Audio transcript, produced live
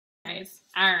guys.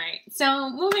 All right. So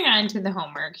moving on to the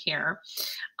homework here.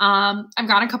 I've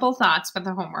got a couple thoughts with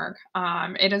the homework.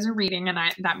 It is a reading, and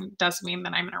that does mean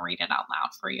that I'm going to read it out loud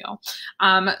for you.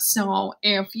 So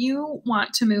if you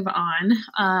want to move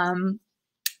on,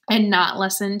 and not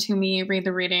listen to me read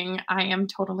the reading, I am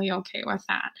totally okay with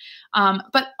that.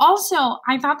 But also,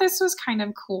 I thought this was kind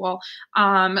of cool.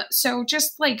 So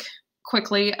just like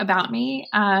quickly about me,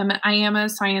 I am a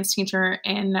science teacher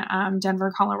in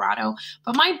Denver, Colorado,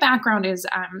 but my background is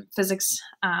physics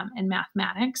and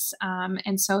mathematics.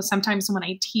 And so sometimes when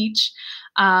I teach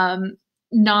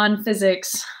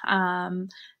non-physics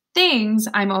things,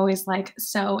 I'm always like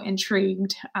so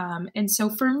intrigued. And so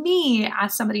for me,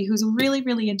 as somebody who's really,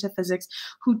 really into physics,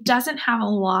 who doesn't have a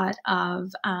lot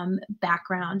of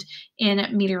background in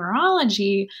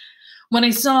meteorology, when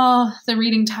I saw the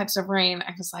reading types of rain,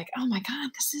 I was like, oh my God,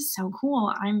 this is so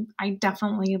cool. I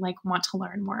definitely like want to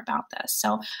learn more about this.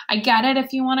 So I get it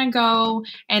if you want to go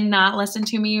and not listen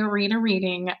to me read a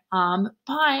reading,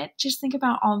 but just think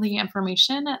about all the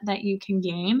information that you can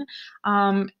gain.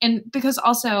 And because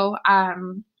also, I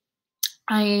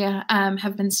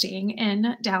have been staying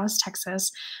in Dallas,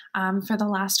 Texas, for the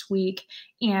last week,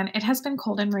 and it has been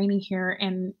cold and rainy here,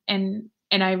 and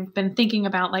I've been thinking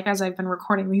about, like, as I've been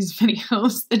recording these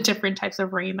videos, the different types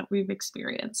of rain that we've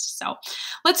experienced. So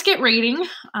let's get reading.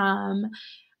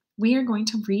 We are going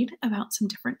to read about some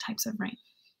different types of rain.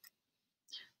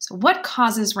 So what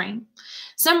causes rain?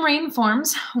 Some rain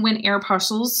forms when air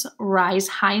particles rise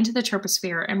high into the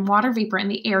troposphere and water vapor in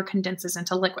the air condenses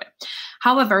into liquid.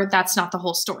 However, that's not the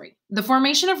whole story. The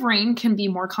formation of rain can be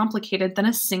more complicated than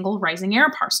a single rising air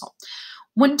parcel.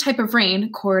 One type of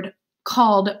rain,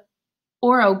 called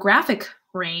orographic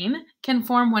rain, can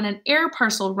form when an air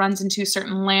parcel runs into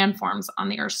certain landforms on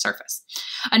the Earth's surface.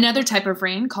 Another type of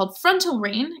rain, called frontal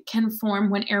rain, can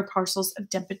form when air parcels of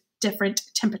different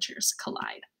temperatures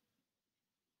collide.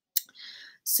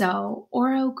 So,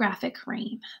 orographic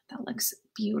rain, that looks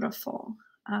beautiful.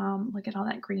 Look at all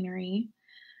that greenery.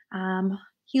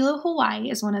 Hilo, Hawaii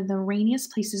is one of the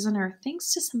rainiest places on Earth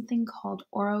thanks to something called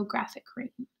orographic rain.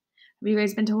 Have you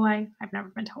guys been to Hawaii? I've never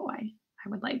been to Hawaii. I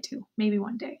would like to, maybe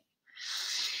one day.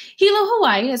 Hilo,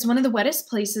 Hawaii is one of the wettest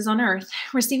places on Earth,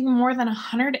 receiving more than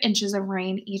 100 inches of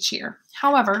rain each year.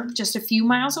 However, just a few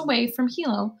miles away from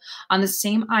Hilo, on the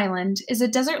same island, is a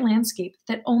desert landscape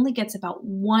that only gets about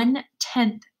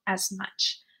 1/10 as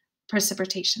much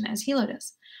precipitation as Hilo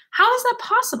does. How is that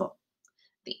possible?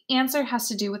 The answer has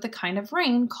to do with the kind of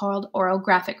rain called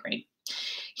orographic rain.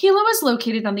 Hilo is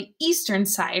located on the eastern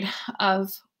side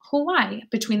of Hawaii,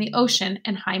 between the ocean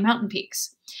and high mountain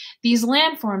peaks. These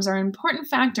landforms are an important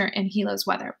factor in Hilo's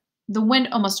weather. The wind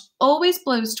almost always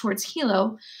blows towards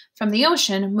Hilo from the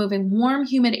ocean, moving warm,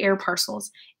 humid air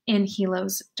parcels in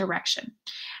Hilo's direction.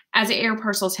 As the air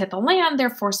parcels hit the land, they're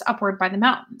forced upward by the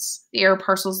mountains. The air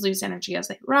parcels lose energy as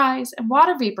they rise, and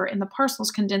water vapor in the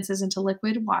parcels condenses into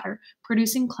liquid water,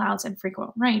 producing clouds and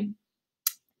frequent rain.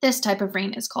 This type of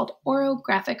rain is called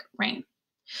orographic rain.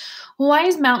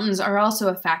 Hawaii's mountains are also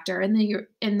a factor in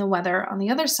the weather on the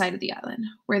other side of the island,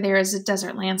 where there is a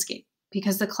desert landscape.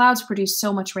 Because the clouds produce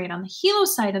so much rain on the Hilo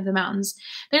side of the mountains,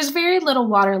 there's very little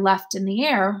water left in the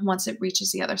air once it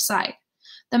reaches the other side.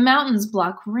 The mountains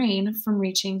block rain from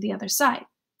reaching the other side.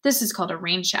 This is called a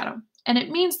rain shadow, and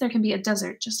it means there can be a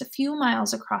desert just a few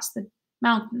miles across the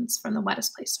mountains from the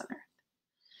wettest place on Earth.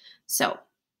 So,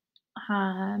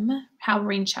 how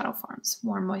rain shadow forms.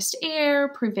 Warm, moist air,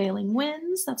 prevailing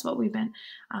winds. That's what we've been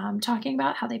talking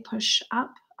about, how they push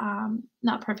up.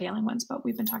 Not prevailing winds, but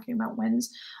we've been talking about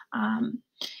winds.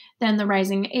 Then the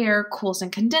rising air cools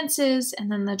and condenses,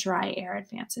 and then the dry air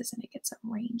advances and it gets a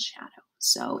rain shadow.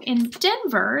 So in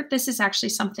Denver, this is actually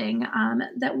something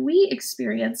that we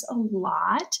experience a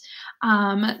lot,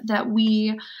 that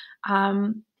we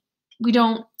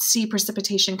don't see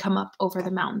precipitation come up over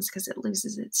the mountains because it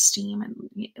loses its steam and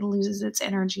it loses its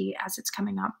energy as it's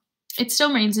coming up. It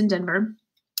still rains in Denver.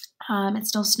 It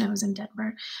still snows in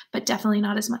Denver, but definitely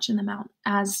not as much in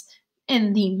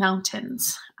the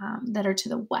mountains that are to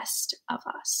the west of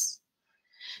us.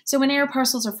 So when air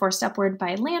parcels are forced upward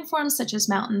by landforms such as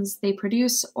mountains, they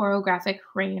produce orographic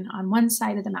rain on one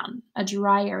side of the mountain. A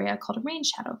dry area called a rain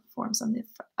shadow forms on the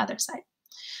other side.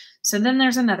 So then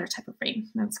there's another type of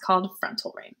rain that's called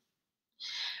frontal rain.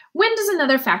 Wind is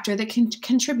another factor that can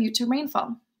contribute to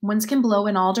rainfall. Winds can blow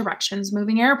in all directions,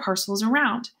 moving air parcels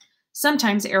around.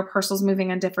 Sometimes air parcels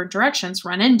moving in different directions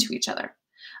run into each other.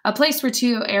 A place where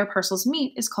two air parcels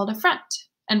meet is called a front,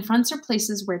 and fronts are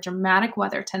places where dramatic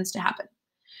weather tends to happen.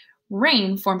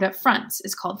 Rain formed at fronts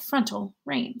is called frontal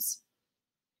rains.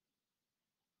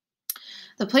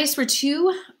 The place where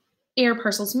two air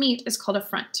parcels meet is called a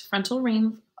front. Frontal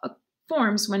rain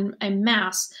forms when a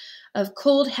mass of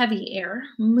cold, heavy air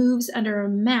moves under a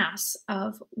mass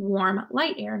of warm,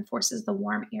 light air and forces the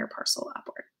warm air parcel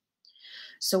upward.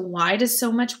 So, why does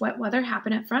so much wet weather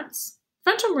happen at fronts?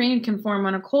 Frontal rain can form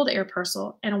when a cold air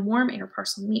parcel and a warm air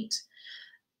parcel meet.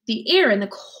 The air in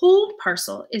the cold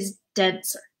parcel is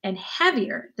denser and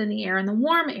heavier than the air in the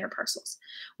warm air parcels.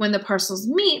 When the parcels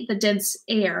meet, the dense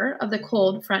air of the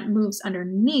cold front moves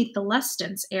underneath the less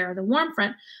dense air of the warm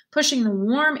front, pushing the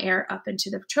warm air up into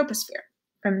the troposphere.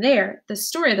 From there, the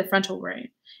story of the frontal rain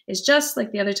is just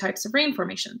like the other types of rain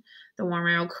formation. The warm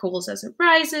air cools as it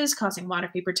rises, causing water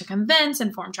vapor to condense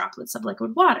and form droplets of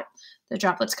liquid water. The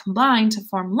droplets combine to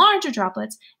form larger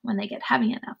droplets. When they get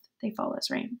heavy enough, they fall as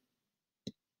rain.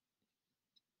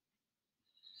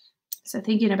 So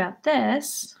thinking about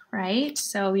this, right?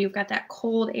 So you've got that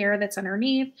cold air that's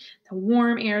underneath, the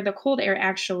warm air. The cold air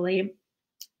actually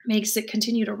makes it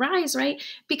continue to rise, right?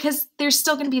 Because there's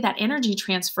still going to be that energy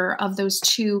transfer of those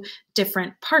two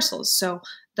different parcels. So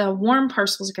the warm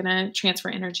parcel is going to transfer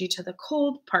energy to the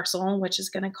cold parcel, which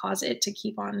is going to cause it to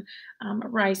keep on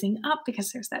rising up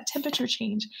because there's that temperature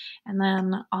change. And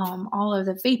then all of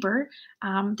the vapor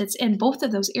that's in both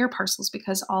of those air parcels,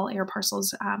 because all air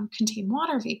parcels contain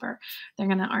water vapor, they're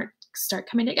going to start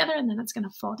coming together, and then it's going to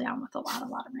fall down with a lot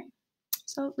of rain.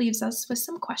 So it leaves us with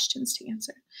some questions to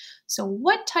answer. So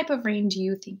what type of rain do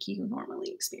you think you normally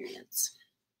experience?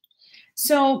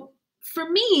 So for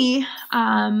me,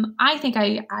 I think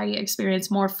I experience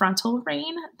more frontal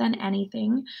rain than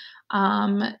anything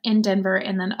in Denver,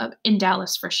 and then in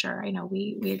Dallas for sure. I know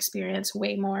we experience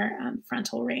way more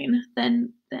frontal rain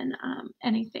than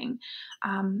anything,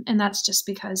 and that's just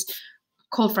because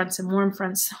cold fronts and warm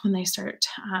fronts, when they start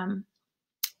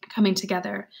coming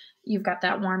together, you've got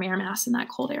that warm air mass and that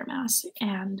cold air mass,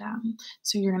 and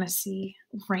so you're going to see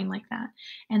rain like that.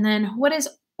 And then what is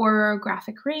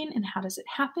orographic rain and how does it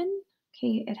happen?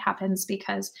 Okay, it happens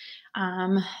because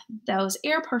those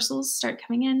air parcels start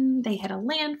coming in, they hit a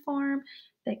landform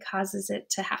that causes it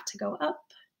to have to go up,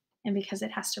 and because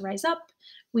it has to rise up,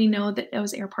 we know that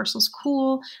those air parcels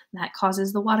cool. That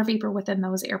causes the water vapor within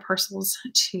those air parcels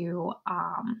to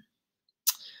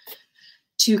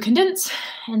condense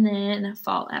and then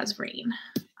fall as rain.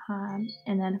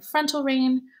 And then frontal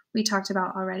rain, we talked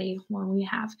about already. When we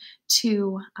have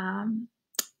two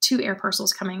air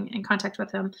parcels coming in contact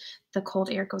with them, the cold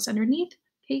air goes underneath,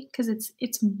 okay, because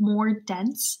it's more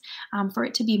dense. For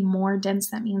it to be more dense,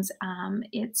 that means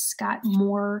it's got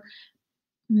more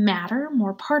matter,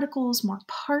 more particles, more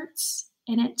parts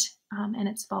in it, and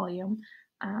its volume,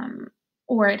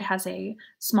 or it has a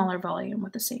smaller volume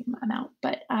with the same amount.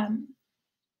 But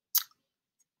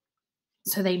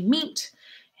so they meet,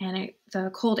 and the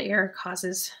cold air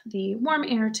causes the warm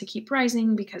air to keep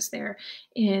rising because there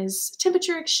is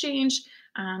temperature exchange.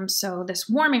 So this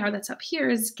warm air that's up here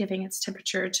is giving its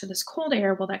temperature to this cold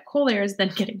air. Well, that cold air is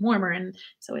then getting warmer, and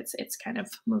so it's kind of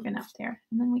moving up there,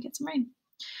 and then we get some rain.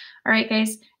 All right,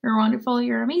 guys, you're wonderful.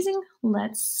 You're amazing.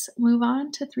 Let's move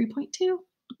on to 3.2.